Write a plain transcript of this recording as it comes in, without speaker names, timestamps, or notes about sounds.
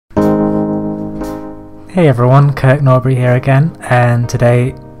Hey everyone, Kirk Norbury here again, and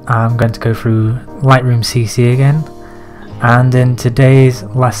today I'm going to go through Lightroom CC again. And in today's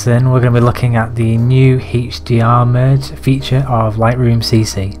lesson we're going to be looking at the new HDR Merge feature of Lightroom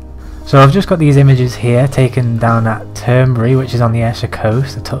CC. So I've just got these images here taken down at Turnberry, which is on the Ayrshire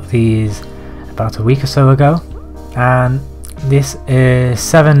coast. I took these about a week or so ago, and this is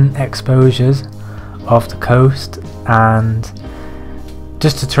 7 exposures of the coast, and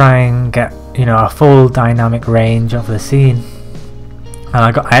just to try and get a full dynamic range of the scene. And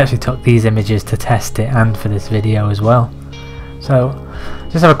I actually took these images to test it and for this video as well. So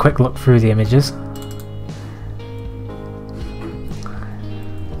just have a quick look through the images.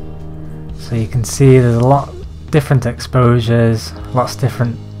 So you can see there's a lot different exposures, lots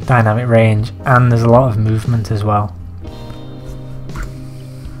different dynamic range, and there's a lot of movement as well.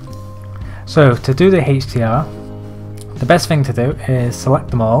 So to do the HDR, the best thing to do is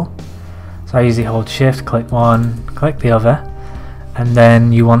select them all. So I usually hold shift, click one, click the other, and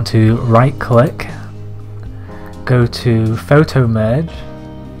then you want to right click, go to photo merge,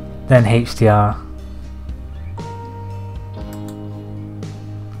 then HDR.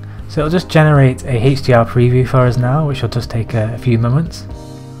 So it'll just generate a HDR preview for us now, which will just take a few moments.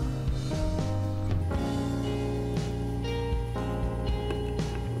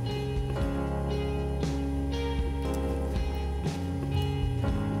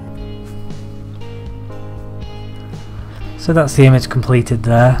 So that's the image completed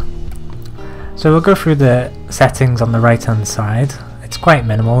there. So we'll go through the settings on the right hand side. It's quite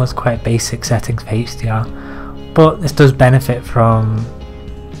minimal, it's quite basic settings for HDR, but this does benefit with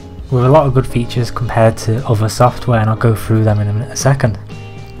a lot of good features compared to other software, and I'll go through them in a second.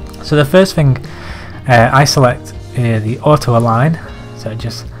 So the first thing I select the auto align, so it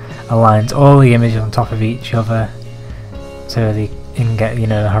just aligns all the images on top of each other, so you can get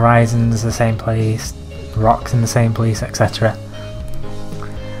horizons the same place, rocks in the same place, etc.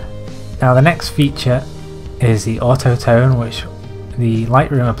 Now the next feature is the auto tone, which the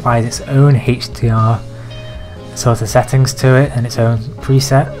Lightroom applies its own HDR sort of settings to it and its own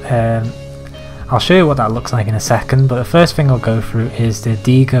preset. I'll show you what that looks like in a second, but the first thing I'll go through is the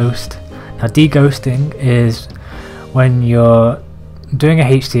deghost. Now deghosting is when you're doing a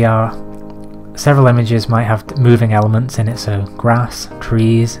HDR, several images might have moving elements in it, so grass,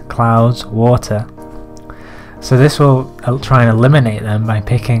 trees, clouds, water. So this will try and eliminate them by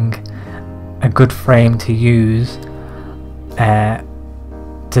picking a good frame to use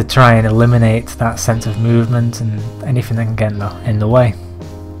to try and eliminate that sense of movement and anything that can get in the way.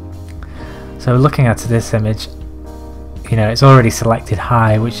 So looking at this image, it's already selected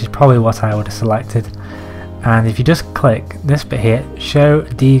high, which is probably what I would have selected. And if you just click this bit here, show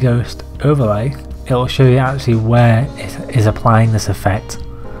deghost overlay, it will show you actually where it is applying this effect.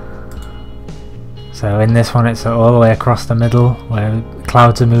 So in this one it's all the way across the middle where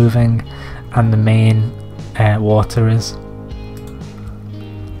clouds are moving and the main water is.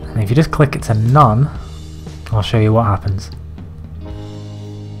 And if you just click it to none, I'll show you what happens.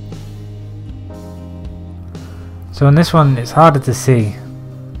 So in this one it's harder to see,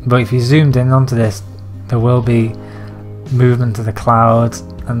 but if you zoomed in onto this, there will be movement of the clouds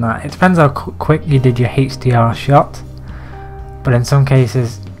and that. It depends how quick you did your HDR shot, but in some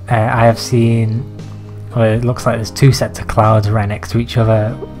cases I have seen where it looks like there's 2 sets of clouds right next to each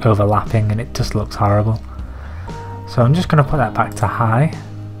other overlapping, and it just looks horrible. So I'm just going to put that back to high.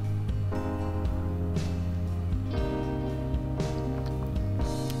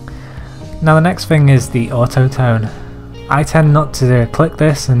 Now the next thing is the auto tone. I tend not to click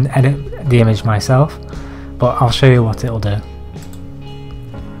this and edit the image myself, but I'll show you what it'll do.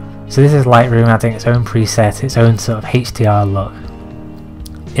 So this is Lightroom adding its own preset, its own sort of HDR look.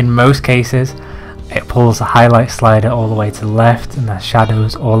 In most cases it pulls the highlight slider all the way to the left and the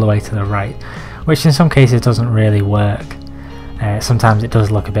shadows all the way to the right, which in some cases doesn't really work. Sometimes it does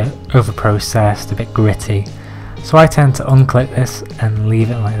look a bit over processed, a bit gritty, so I tend to unclick this and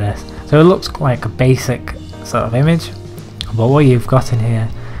leave it like this. So it looks like a basic sort of image, but what you've got in here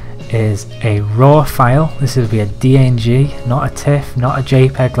is a raw file. This will be a DNG, not a TIFF, not a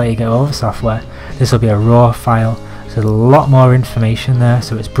JPEG like you get over software. This will be a raw file. So there's a lot more information there,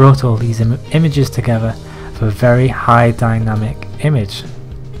 so it's brought all these images together for a very high dynamic image.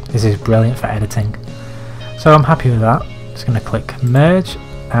 This is brilliant for editing. So I'm happy with that. Just going to click merge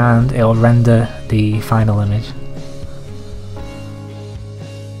and it'll render the final image.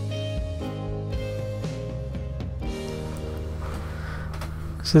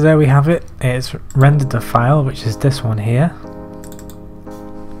 So there we have it. It's rendered the file, which is this one here.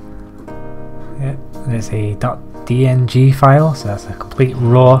 Yeah, there's a .dng file, so that's a complete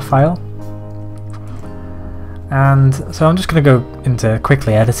raw file. And so I'm just going to go into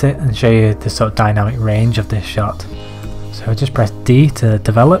quickly edit it and show you the sort of dynamic range of this shot. So just press D to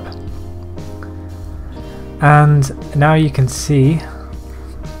develop, and now you can see,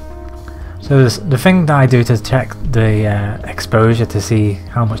 so the thing that I do to check the exposure to see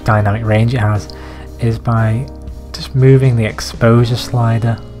how much dynamic range it has is by just moving the exposure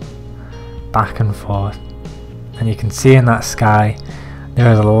slider back and forth, and you can see in that sky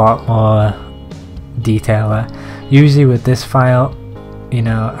there is a lot more detail there. Usually with this file, you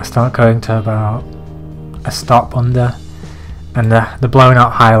know, I start going to about a stop under, and the blown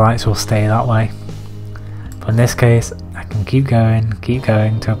out highlights will stay that way. But in this case I can keep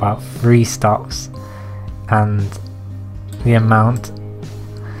going to about 3 stops, and the amount,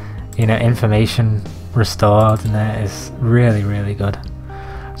 you know, information restored in there is really, really good.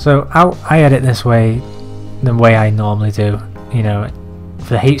 So I edit this way, the way I normally do. You know,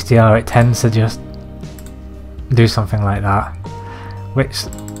 for the HDR it tends to just do something like that, which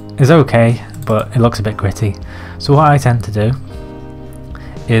is okay, but it looks a bit gritty. So what I tend to do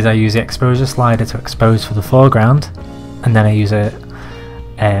is I use the exposure slider to expose for the foreground, and then I use a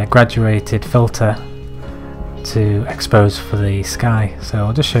graduated filter to expose for the sky. So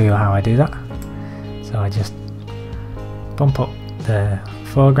I'll just show you how I do that. So I just bump up the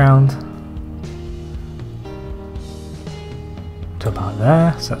foreground to about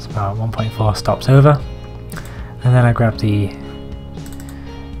there, so that's about 1.4 stops over, and then I grab the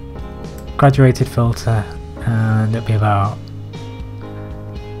graduated filter, and it'll be about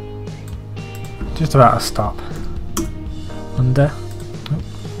just about a stop under,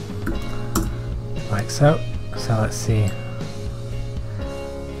 like so. So let's see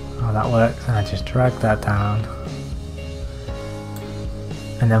how that works, and I just drag that down,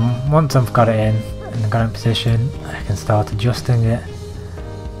 and then once I've got it in and got it in position, I can start adjusting it,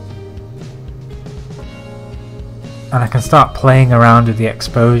 and I can start playing around with the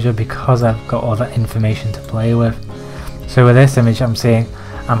exposure because I've got all that information to play with. So with this image I'm seeing,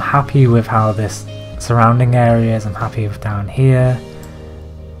 I'm happy with how this surrounding area is, I'm happy with down here,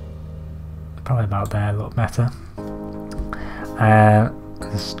 probably about there, a little better.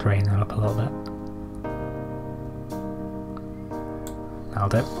 Just straighten that up a little bit. That'll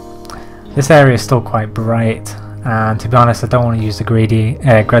do. This area is still quite bright, and to be honest I don't want to use the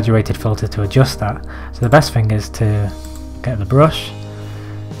graduated filter to adjust that. So the best thing is to get the brush,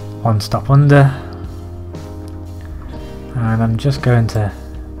 1 stop under, and I'm just going to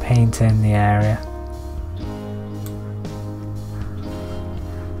paint in the area.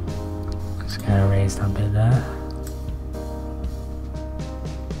 I'm just going to erase that bit there.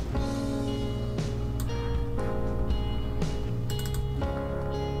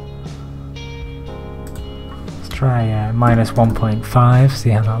 Try minus 1.5, see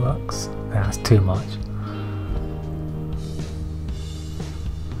how that looks. That's too much.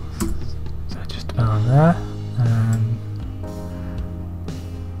 So just about there.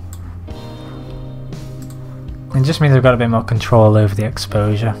 It just means I've got a bit more control over the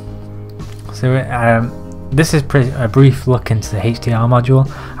exposure. So this is a brief look into the HDR module.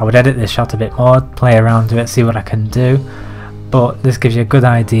 I would edit this shot a bit more, play around with it, see what I can do. But this gives you a good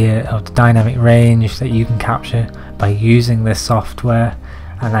idea of the dynamic range that you can capture by using this software,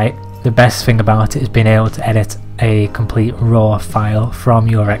 and the best thing about it is being able to edit a complete raw file from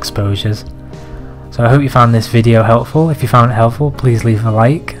your exposures. So I hope you found this video helpful. If you found it helpful, please leave a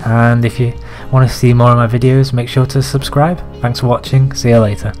like, and if you want to see more of my videos, make sure to subscribe. Thanks for watching, see you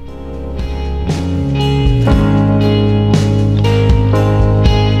later.